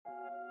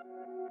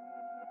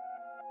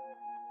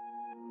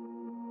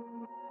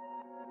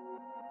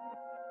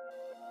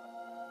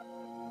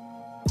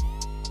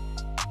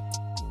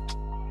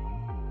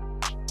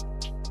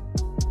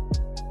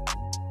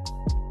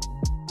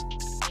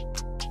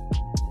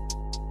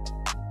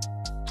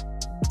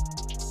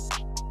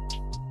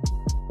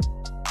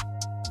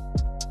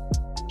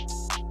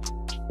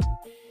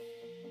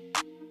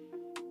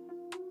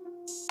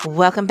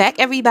Welcome back,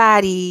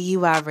 everybody.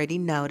 You already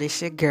know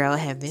this your girl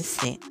Heaven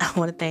Sent. I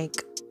want to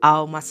thank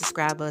all my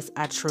subscribers.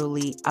 I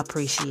truly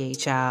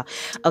appreciate y'all.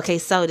 Okay,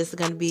 so this is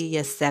going to be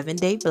your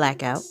 7-day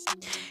blackout.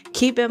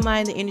 Keep in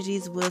mind the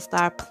energies will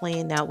start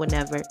playing out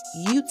whenever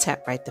you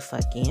tap right the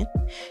fuck in.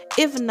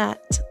 If not,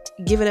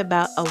 give it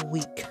about a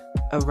week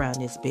around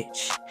this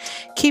bitch.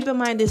 Keep in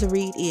mind this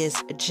read is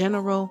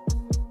general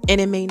and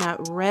it may not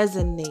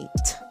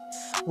resonate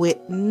with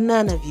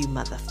none of you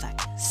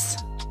motherfuckers.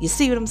 You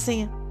see what I'm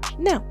saying?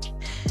 Now,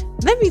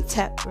 let me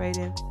tap right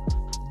in.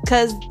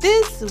 Because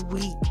this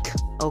week,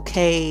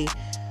 okay,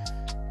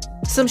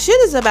 some shit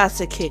is about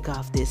to kick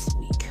off this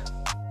week.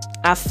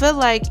 I feel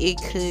like it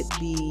could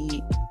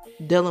be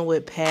dealing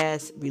with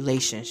past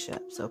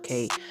relationships,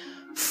 okay?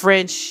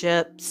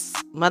 Friendships,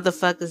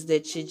 motherfuckers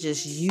that you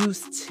just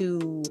used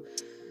to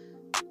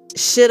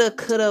shoulda,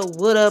 coulda,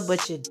 woulda,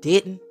 but you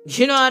didn't.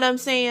 You know what I'm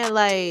saying?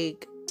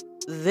 Like,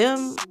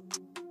 them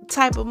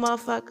type of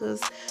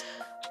motherfuckers.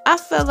 I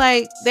feel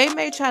like they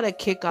may try to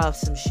kick off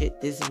some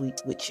shit this week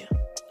with you.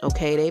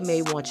 Okay, they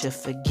may want your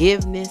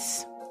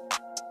forgiveness.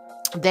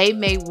 They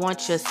may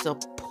want your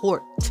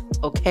support.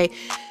 Okay,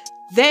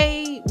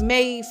 they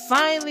may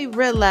finally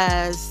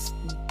realize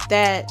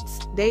that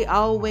they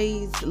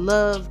always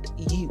loved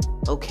you.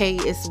 Okay,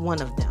 it's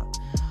one of them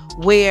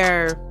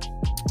where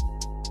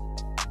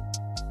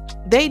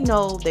they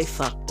know they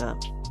fucked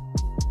up.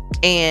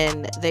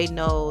 And they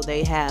know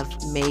they have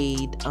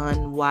made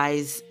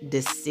unwise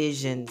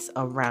decisions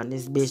around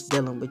this bitch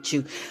dealing with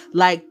you.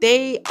 Like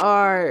they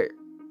are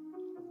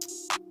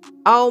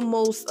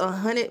almost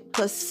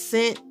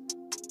 100%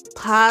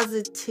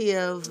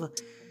 positive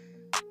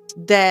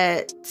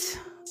that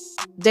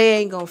they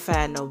ain't gonna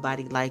find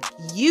nobody like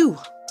you.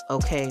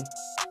 Okay.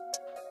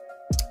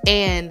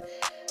 And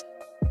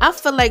I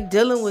feel like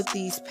dealing with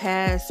these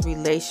past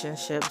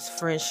relationships,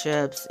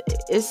 friendships,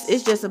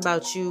 it's just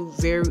about you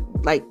very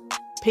like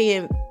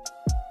paying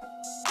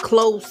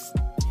close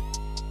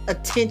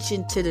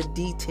attention to the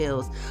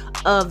details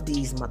of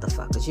these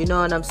motherfuckers. You know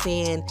what I'm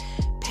saying?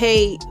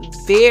 Pay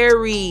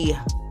very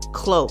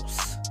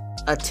close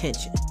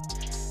attention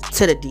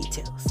to the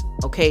details.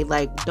 Okay?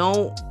 Like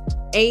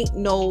ain't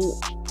no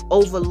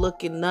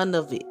overlooking none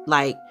of it.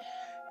 Like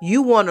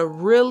you want to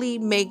really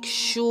make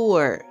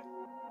sure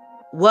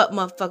what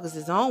motherfuckers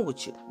is on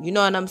with you. You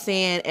know what I'm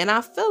saying? And I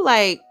feel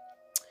like,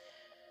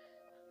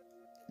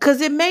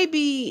 because it may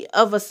be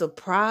of a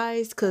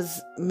surprise,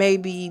 because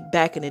maybe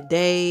back in the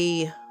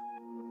day,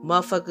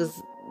 motherfuckers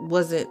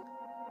wasn't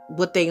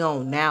what they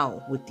own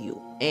now with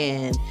you.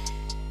 And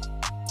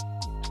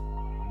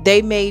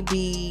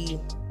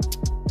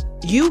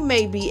you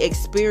may be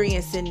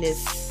experiencing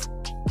this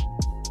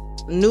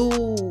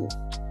new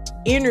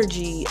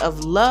energy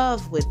of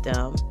love with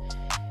them.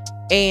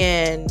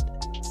 And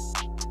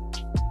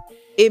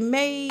it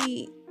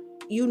may,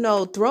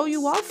 throw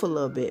you off a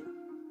little bit.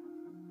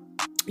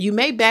 You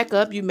may back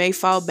up, you may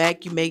fall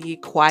back, you may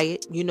get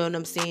quiet. You know what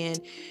I'm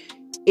saying?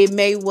 It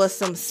may was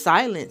some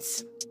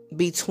silence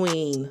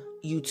between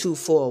you two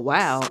for a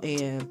while,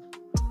 and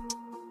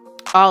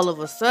all of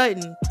a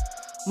sudden,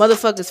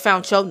 motherfuckers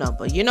found your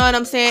number. You know what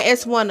I'm saying?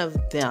 It's one of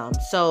them.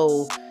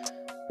 So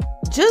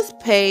just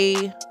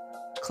pay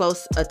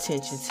close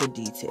attention to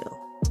detail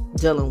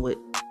dealing with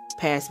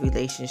past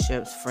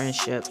relationships,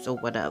 friendships, or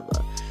whatever.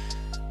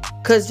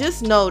 Because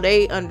just know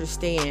they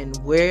understand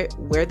where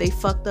they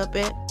fucked up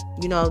at.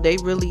 They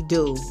really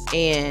do.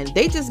 And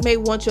they just may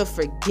want your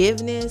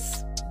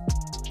forgiveness.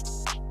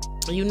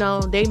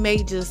 They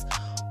may just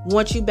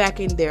want you back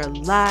in their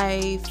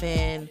life.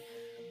 And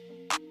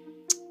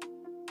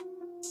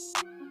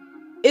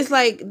it's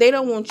like they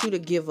don't want you to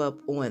give up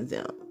on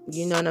them.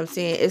 You know what I'm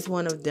saying? It's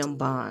one of them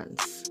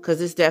bonds. Because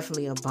it's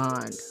definitely a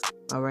bond.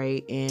 All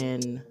right?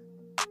 And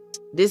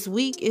this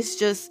week, it's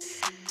just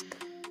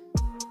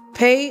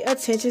pay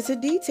attention to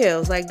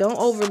details. Like, don't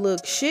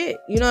overlook shit.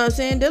 You know what I'm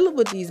saying? Dealing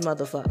with these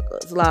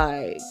motherfuckers.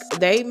 Like,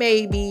 they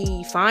may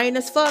be fine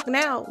as fuck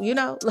now,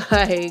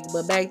 like,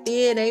 but back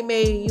then they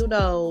may,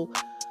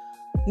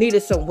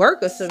 needed some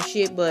work or some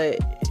shit, but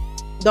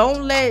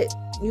don't let,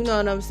 you know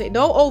what I'm saying?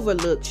 Don't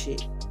overlook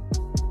shit.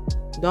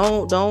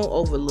 Don't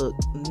overlook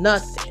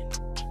nothing.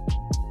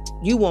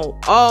 You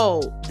want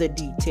all the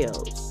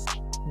details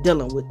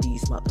dealing with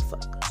these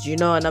motherfuckers. You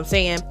know what I'm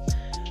saying?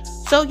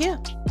 So, yeah.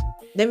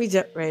 Let me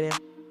jump right in.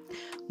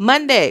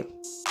 Monday.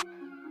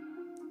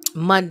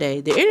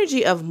 The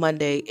energy of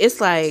Monday,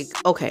 it's like,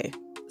 okay.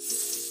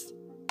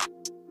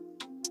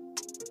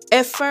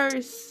 At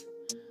first,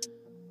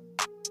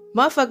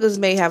 motherfuckers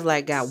may have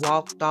like got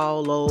walked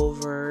all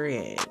over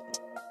and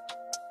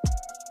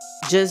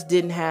just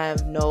didn't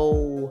have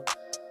no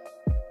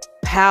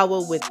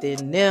power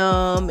within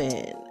them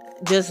and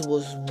just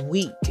was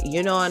weak.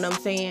 You know what I'm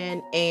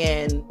saying?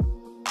 And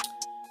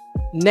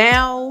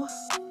now,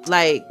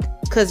 like,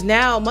 because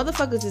now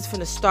motherfuckers is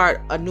finna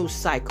start a new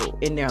cycle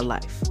in their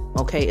life.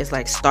 Okay? It's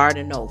like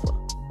starting over.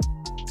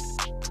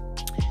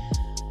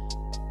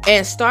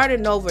 And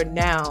starting over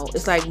now,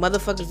 it's like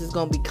motherfuckers is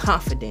gonna be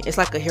confident. It's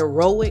like a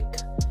heroic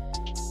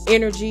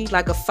energy,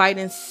 like a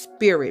fighting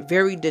spirit,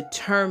 very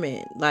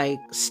determined, like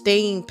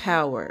staying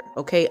power,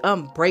 okay,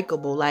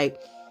 unbreakable. Like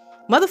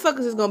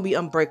motherfuckers is gonna be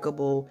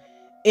unbreakable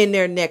in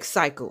their next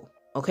cycle,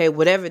 okay,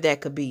 whatever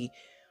that could be.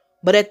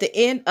 But at the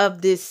end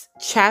of this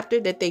chapter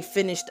that they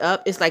finished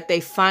up, it's like they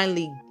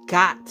finally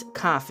got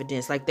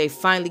confidence, like they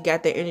finally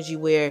got their energy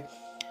where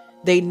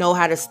they know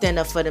how to stand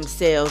up for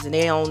themselves, and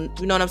they don't,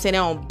 you know what I'm saying, they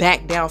don't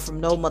back down from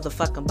no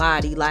motherfucking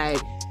body. Like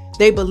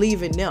they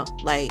believe in them.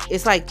 Like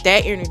it's like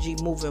that energy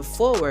moving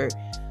forward.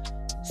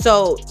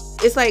 So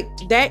it's like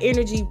that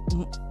energy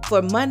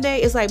for Monday.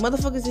 It's like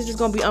motherfuckers is just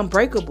gonna be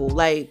unbreakable.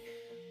 Like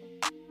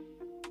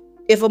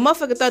if a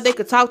motherfucker thought they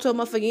could talk to a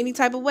motherfucker any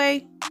type of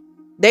way,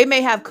 they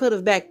may have could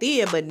have back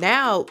then, but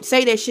now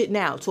say that shit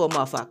now to a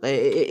motherfucker.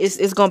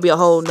 It's gonna be a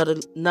whole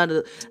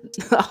nother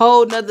a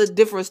whole nother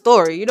different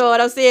story. You know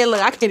what I'm saying?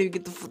 Look, I can't even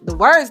get the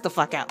words the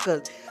fuck out,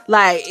 because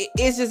like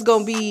it's just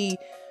gonna be,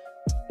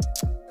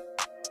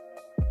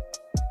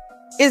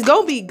 it's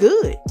gonna be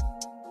good.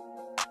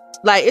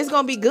 Like it's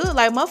gonna be good.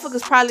 Like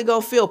motherfuckers probably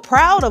gonna feel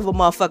proud of a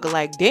motherfucker.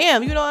 Like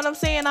damn, you know what I'm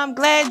saying? I'm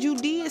glad you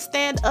did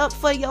stand up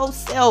for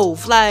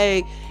yourself.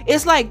 Like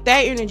it's like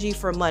that energy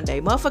for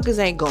Monday. Motherfuckers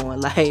ain't going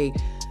like.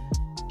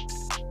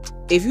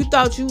 If you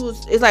thought you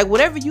was, it's like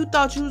whatever you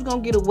thought you was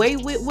gonna get away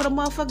with a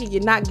motherfucker,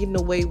 you're not getting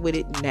away with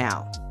it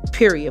now.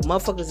 Period.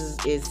 Motherfuckers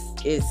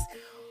is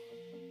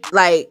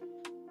like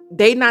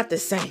they not the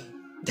same.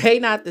 They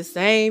not the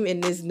same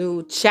in this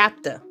new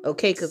chapter,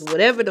 okay? Because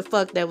whatever the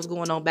fuck that was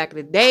going on back in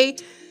the day,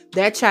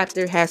 that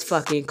chapter has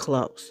fucking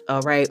closed. All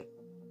right.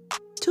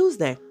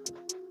 Tuesday,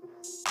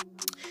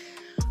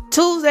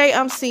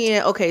 I'm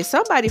seeing, okay,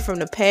 somebody from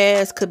the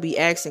past could be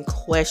asking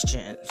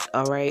questions,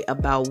 all right,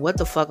 about what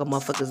the fuck a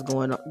motherfucker's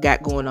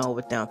got going on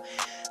with them.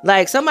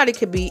 Like somebody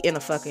could be in a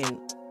fucking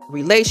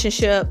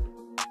relationship,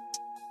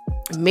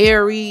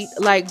 married,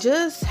 like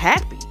just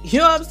happy. You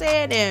know what I'm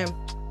saying? And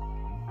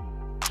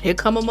here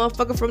come a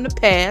motherfucker from the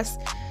past.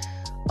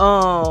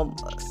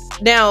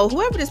 Now,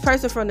 whoever this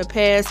person from the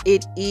past,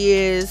 it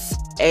is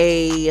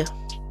a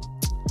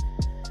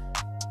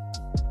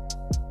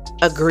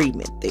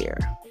agreement there.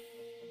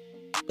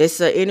 It's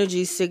an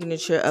energy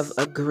signature of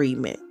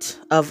agreement,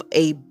 of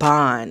a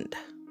bond.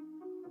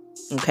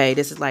 Okay,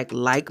 this is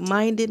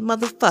like-minded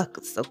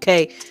motherfuckers.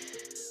 Okay.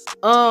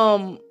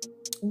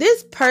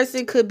 This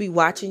person could be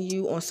watching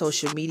you on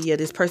social media.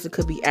 This person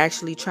could be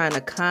actually trying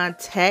to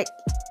contact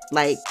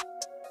like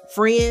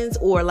friends,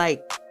 or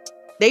like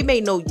they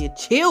may know your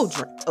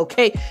children,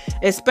 okay?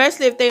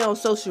 Especially if they on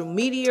social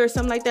media or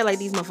something like that. Like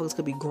these motherfuckers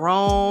could be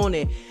grown,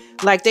 and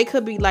like they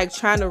could be like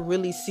trying to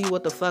really see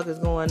what the fuck is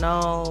going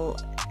on,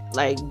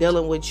 like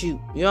dealing with you.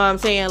 You know what I'm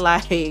saying?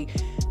 Like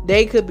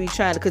they could be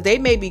trying to, because they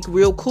may be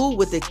real cool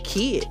with the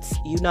kids,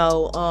 you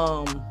know,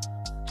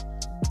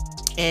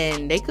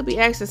 and they could be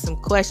asking some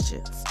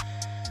questions.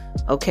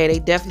 Okay, they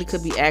definitely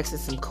could be asking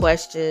some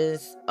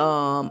questions.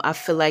 I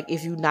feel like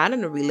if you're not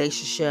in a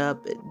relationship,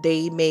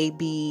 they may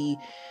be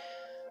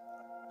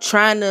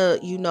trying to,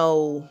 you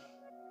know,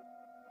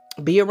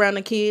 be around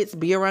the kids,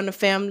 be around the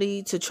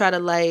family to try to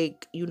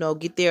like, you know,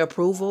 get their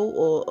approval,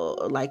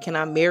 or like, can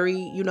I marry,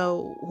 you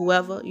know,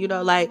 whoever, you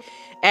know, like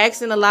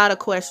asking a lot of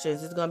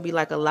questions. It's gonna be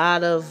like a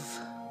lot of,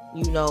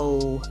 you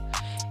know,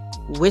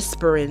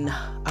 whispering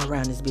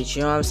around this bitch.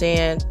 You know what I'm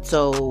saying?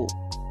 So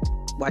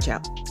watch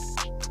out.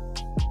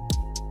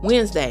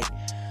 Wednesday.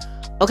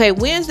 Okay,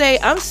 Wednesday,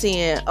 I'm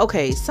seeing,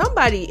 okay,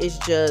 somebody is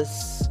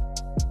just,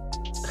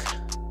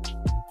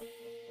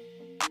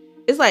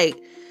 it's like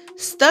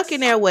stuck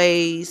in their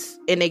ways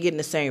and they getting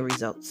the same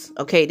results.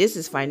 Okay, this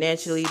is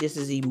financially, this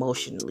is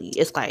emotionally.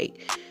 It's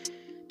like,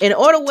 in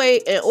order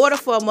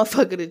for a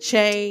motherfucker to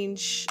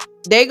change,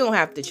 they gonna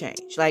have to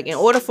change. Like, in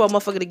order for a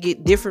motherfucker to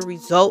get different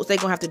results, they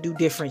gonna have to do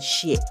different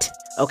shit.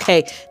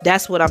 Okay,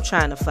 that's what I'm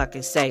trying to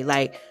fucking say.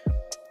 Like,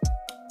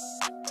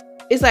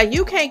 it's like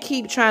you can't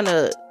keep trying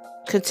to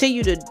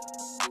continue to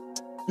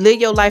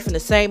live your life in the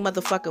same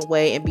motherfucking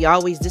way and be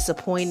always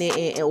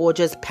disappointed, or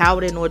just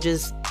pouting, or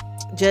just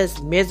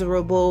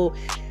miserable.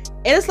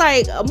 And it's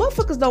like,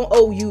 motherfuckers don't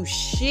owe you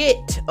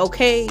shit,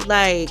 okay?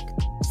 Like,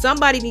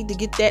 somebody need to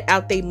get that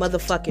out their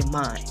motherfucking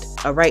mind,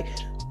 all right?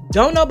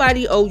 Don't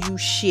nobody owe you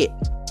shit.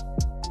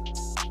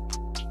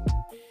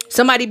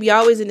 Somebody be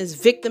always in this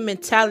victim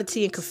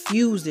mentality and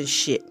confused and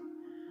shit,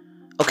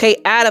 okay?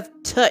 Out of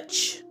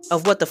touch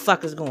of what the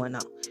fuck is going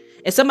on.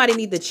 And somebody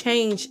need to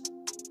change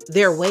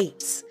their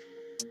ways.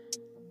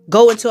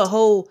 Go into a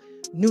whole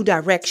new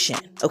direction,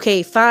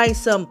 okay? Find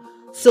some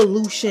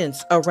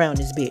solutions around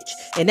this bitch.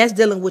 And that's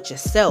dealing with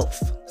yourself.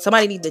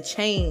 Somebody need to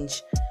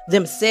change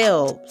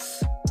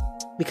themselves,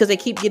 because they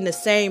keep getting the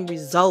same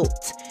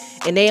result.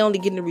 And they only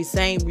getting the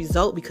same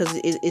result because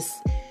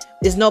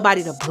it's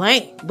nobody to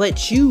blame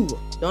but you.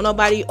 Don't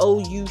nobody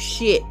owe you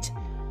shit.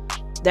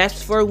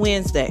 That's for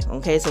Wednesday,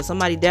 okay? So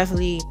somebody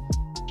definitely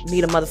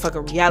need a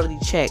motherfucking reality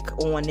check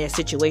on their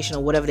situation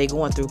or whatever they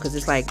going through, because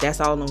it's like, that's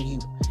all on you.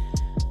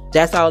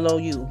 That's all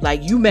on you.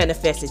 Like, you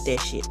manifested that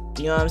shit.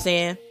 You know what I'm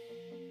saying?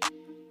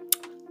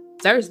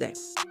 Thursday,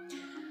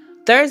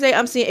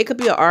 I'm seeing it could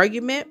be an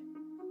argument.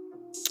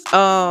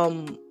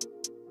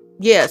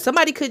 Yeah,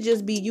 somebody could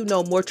just be,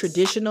 more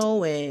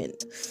traditional, and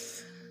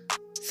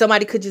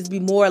somebody could just be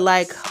more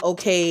like,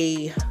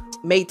 okay,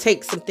 may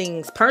take some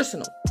things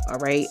personal. All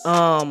right.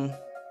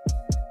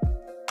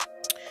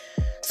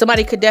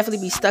 Somebody could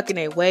definitely be stuck in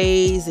their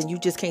ways, and you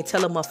just can't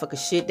tell a motherfucker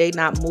shit. They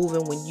not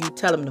moving when you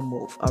tell them to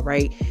move. All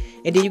right.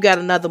 And then you got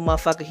another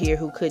motherfucker here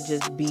who could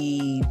just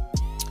be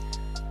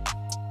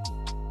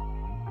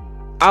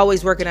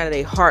always working out of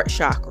their heart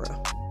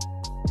chakra.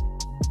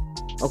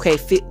 Okay.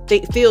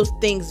 Feels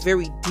things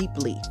very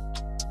deeply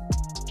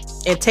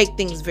and take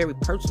things very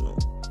personal.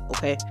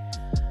 Okay.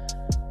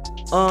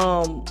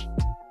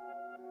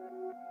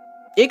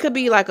 It could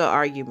be like an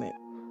argument,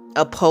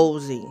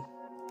 opposing,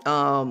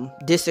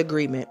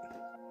 disagreement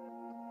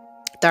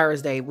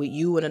Thursday with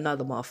you and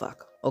another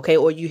motherfucker. Okay.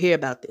 Or you hear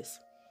about this.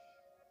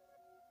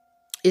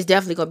 It's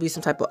definitely going to be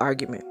some type of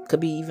argument. Could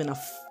be even a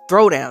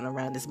throwdown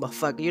around this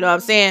motherfucker. You know what I'm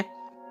saying?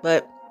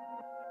 But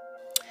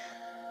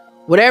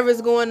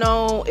whatever's going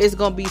on, it's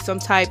going to be some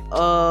type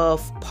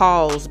of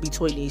pause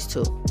between these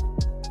two.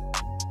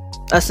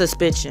 A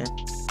suspension.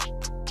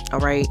 All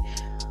right.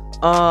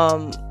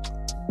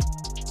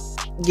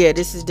 Yeah,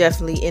 this is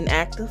definitely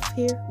inactive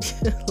here.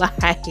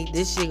 Like,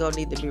 this shit gonna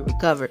need to be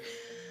recovered.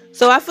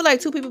 So I feel like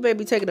two people may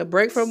be taking a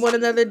break from one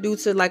another due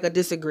to like a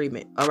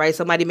disagreement. All right.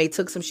 Somebody may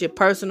took some shit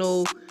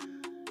personal,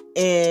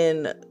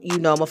 and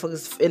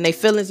motherfuckers in their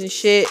feelings and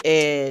shit,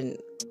 and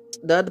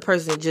the other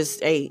person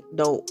just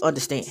don't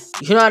understand.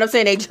 You know what I'm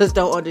saying? They just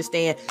don't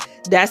understand.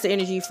 That's the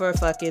energy for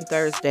fucking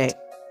Thursday.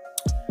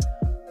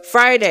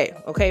 Friday.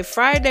 Okay,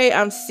 Friday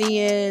I'm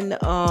seeing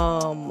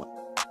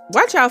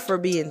watch out for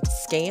being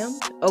scammed.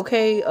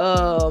 Okay.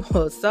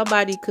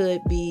 Somebody could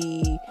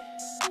be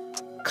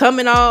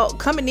coming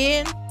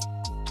in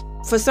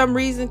for some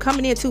reason,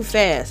 coming in too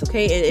fast.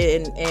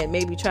 Okay. And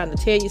maybe trying to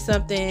tell you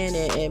something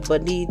and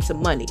but need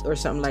some money or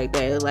something like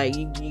that. Like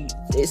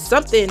it's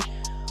something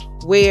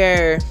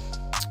where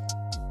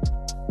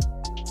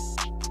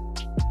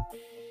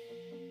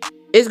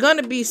it's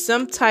gonna be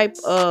some type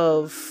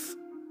of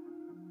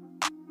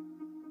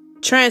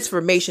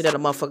transformation that a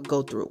motherfucker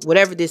go through.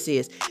 Whatever this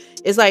is.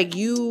 It's like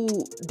you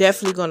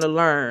definitely gonna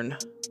learn.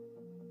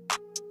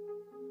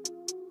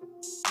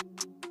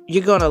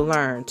 You're gonna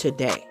learn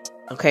today.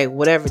 Okay,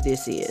 whatever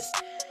this is.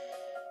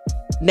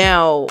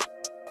 Now,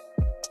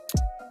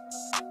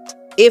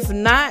 if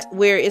not,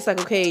 where it's like,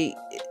 okay,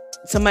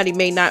 somebody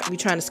may not be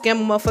trying to scam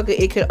a motherfucker.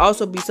 It could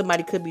also be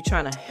somebody could be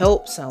trying to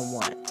help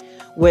someone,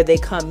 where they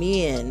come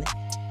in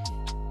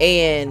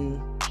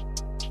and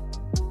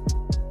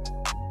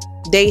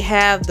they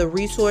have the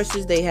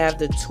resources, they have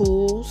the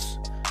tools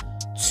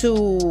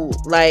to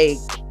like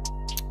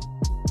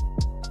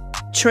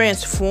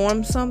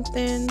transform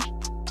something.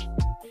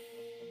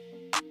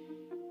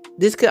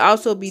 This could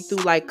also be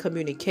through like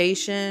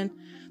communication,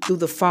 through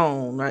the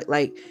phone, right?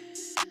 Like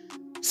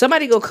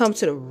somebody gonna come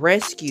to the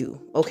rescue,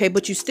 okay?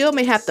 But you still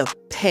may have to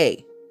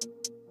pay.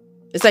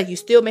 It's like you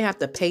still may have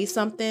to pay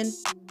something.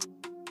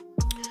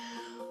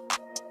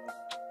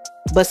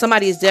 But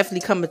somebody is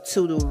definitely coming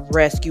to the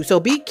rescue. So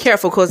be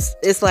careful, because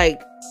it's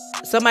like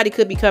somebody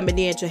could be coming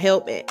in to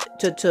help,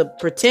 to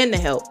pretend to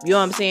help. You know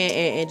what I'm saying?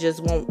 And just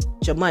want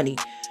your money.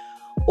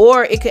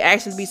 Or it could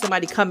actually be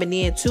somebody coming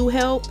in to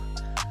help,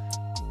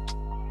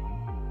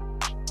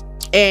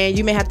 and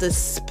you may have to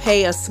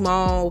pay a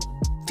small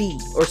fee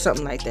or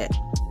something like that.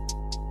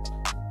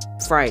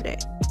 Friday.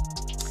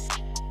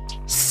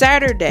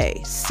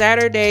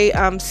 Saturday,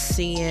 I'm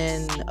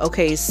seeing,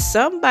 okay,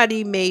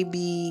 somebody may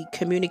be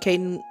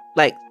communicating,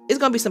 like, it's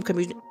going to be some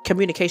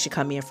communication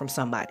coming in from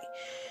somebody.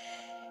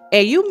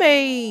 And you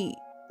may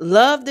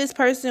love this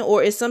person,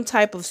 or it's some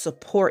type of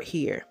support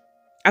here.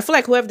 I feel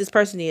like whoever this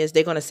person is,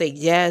 they're going to say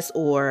yes,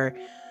 or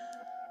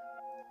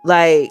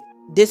like,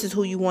 this is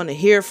who you want to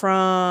hear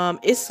from.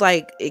 It's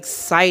like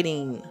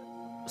exciting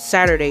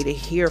Saturday to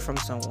hear from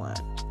someone.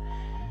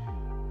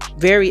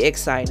 Very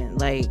exciting.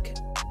 Like,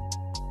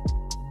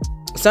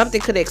 something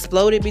could have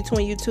exploded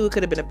between you two. It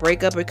could have been a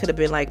breakup. It could have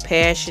been like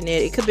passionate.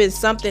 It could have been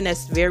something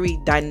that's very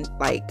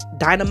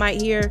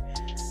dynamite here.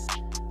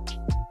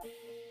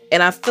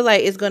 And I feel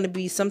like it's going to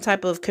be some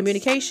type of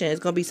communication. It's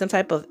going to be some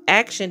type of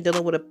action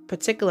dealing with a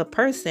particular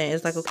person.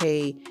 It's like,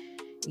 okay,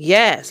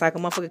 yes, like a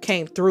motherfucker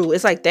came through.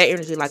 It's like that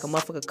energy, like a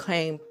motherfucker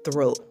came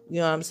through.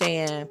 You know what I'm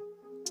saying?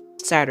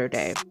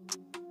 Saturday.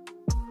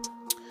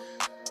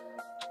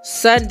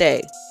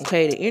 Sunday.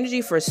 Okay, the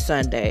energy for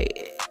Sunday.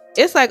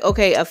 It's like,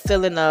 okay, a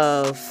feeling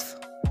of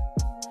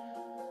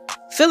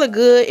feeling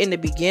good in the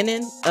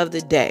beginning of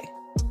the day.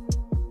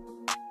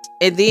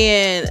 And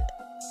then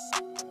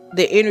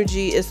the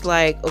energy is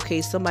like,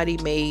 okay, somebody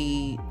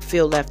may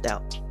feel left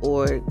out,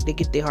 or they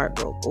get their heart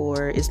broke,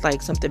 or it's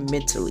like something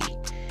mentally.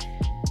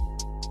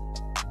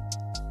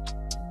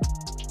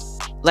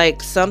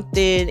 Like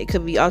something, it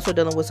could be also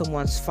dealing with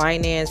someone's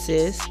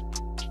finances.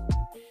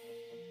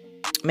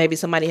 Maybe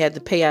somebody had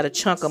to pay out a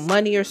chunk of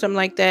money or something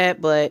like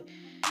that. But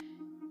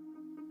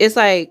it's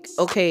like,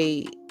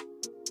 okay,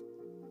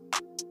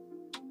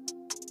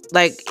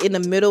 like in the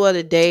middle of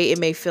the day, it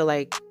may feel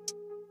like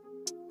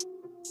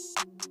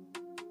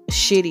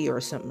shitty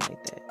or something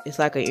like that. It's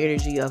like an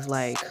energy of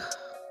like,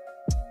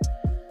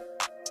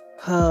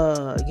 you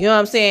know what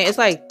I'm saying? It's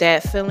like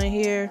that feeling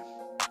here.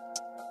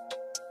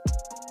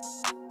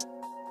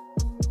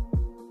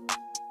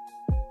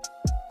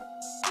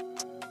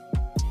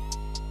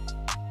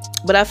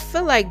 But I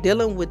feel like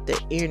dealing with the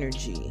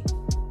energy,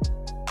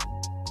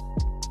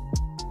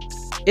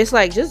 it's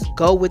like just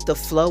go with the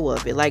flow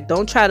of it. Like,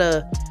 don't try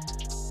to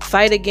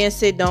fight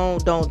against it.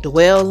 Don't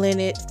dwell in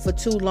it for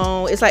too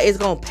long. It's like it's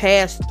gonna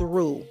pass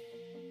through.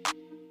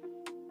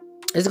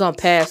 It's gonna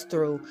pass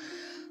through.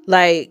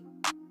 Like,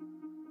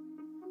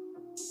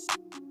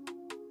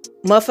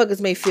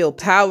 motherfuckers may feel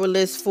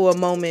powerless for a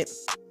moment,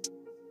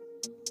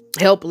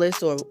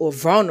 helpless or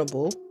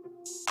vulnerable,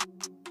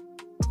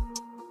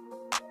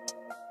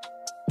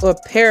 or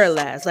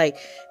paralyzed. Like,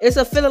 it's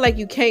a feeling like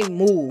you can't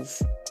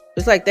move.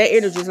 It's like that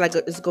energy is like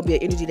it's gonna be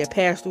an energy that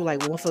passed through. Like,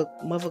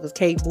 motherfuckers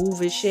can't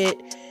move and shit.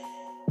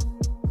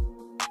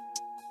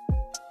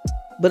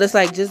 But it's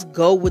like, just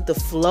go with the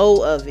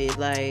flow of it.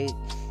 Like,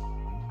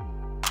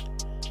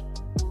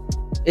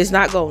 it's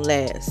not gonna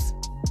last.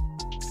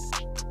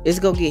 It's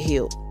gonna get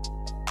healed.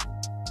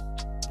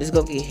 It's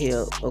gonna get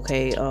healed.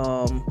 Okay.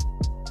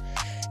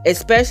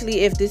 Especially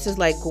if this is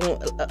like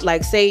going,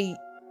 like, say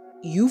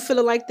you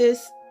feeling like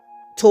this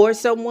towards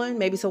someone.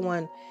 Maybe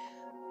someone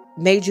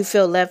made you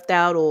feel left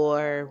out,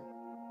 or,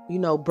 you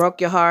know,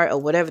 broke your heart, or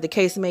whatever the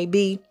case may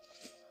be.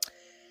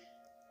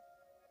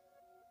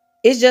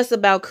 It's just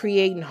about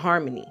creating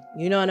harmony.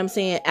 You know what I'm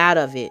saying? Out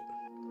of it.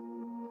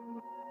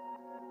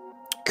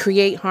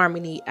 Create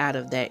harmony out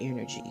of that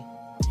energy.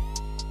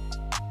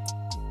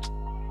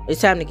 It's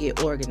time to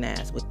get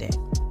organized with that.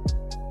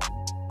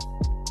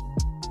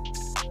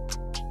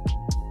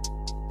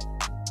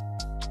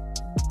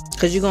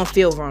 Because you're going to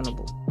feel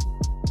vulnerable.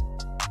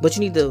 But you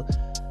need to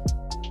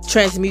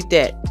transmute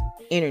that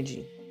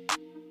energy.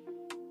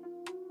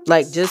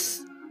 Like,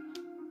 just,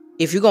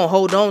 if you're going to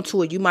hold on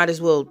to it, you might as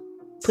well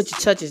put your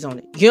touches on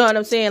it. You know what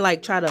I'm saying?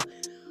 Like, try to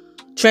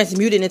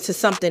transmute it into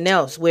something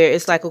else where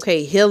it's like,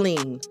 okay,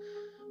 healing.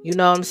 You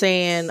know what I'm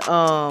saying?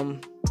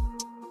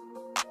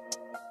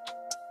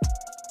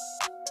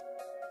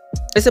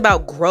 It's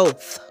about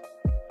growth.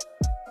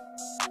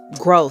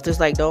 Growth. It's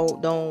like,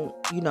 don't,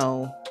 you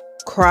know,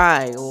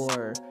 cry,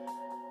 or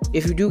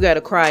if you do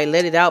gotta cry,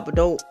 let it out, but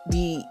don't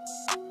be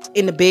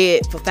in the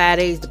bed for 5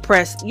 days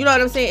depressed. You know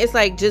what I'm saying? It's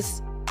like,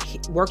 just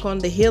work on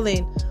the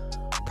healing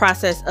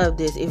process of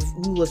this if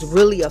you was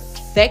really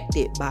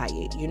affected by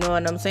it. You know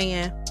what I'm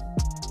saying?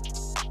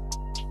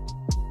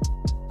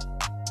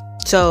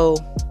 So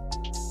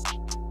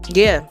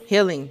yeah,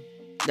 healing.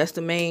 That's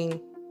the main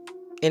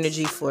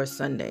energy for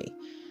Sunday.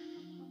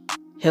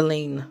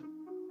 Healing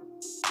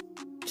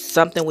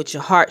something with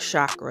your heart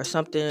chakra or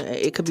something.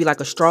 It could be like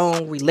a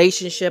strong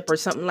relationship or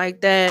something like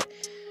that.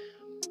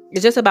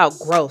 It's just about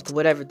growth,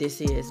 whatever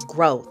this is.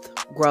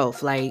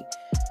 Growth. Like,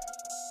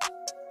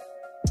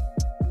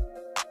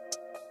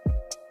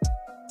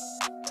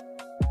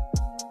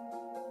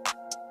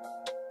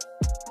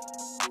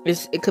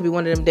 it could be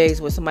one of them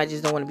days where somebody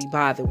just don't want to be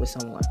bothered with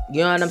someone.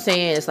 You know what I'm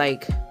saying? It's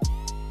like,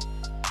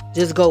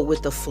 just go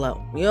with the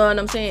flow. You know what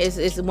I'm saying?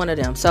 It's one of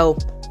them. So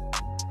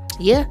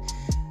yeah,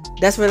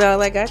 that's what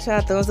all I got.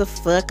 Y'all thumbs the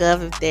fuck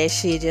up if that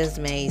shit just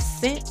made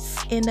sense.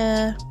 And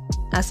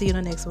I'll see you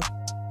in the next one.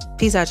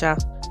 Peace out, y'all.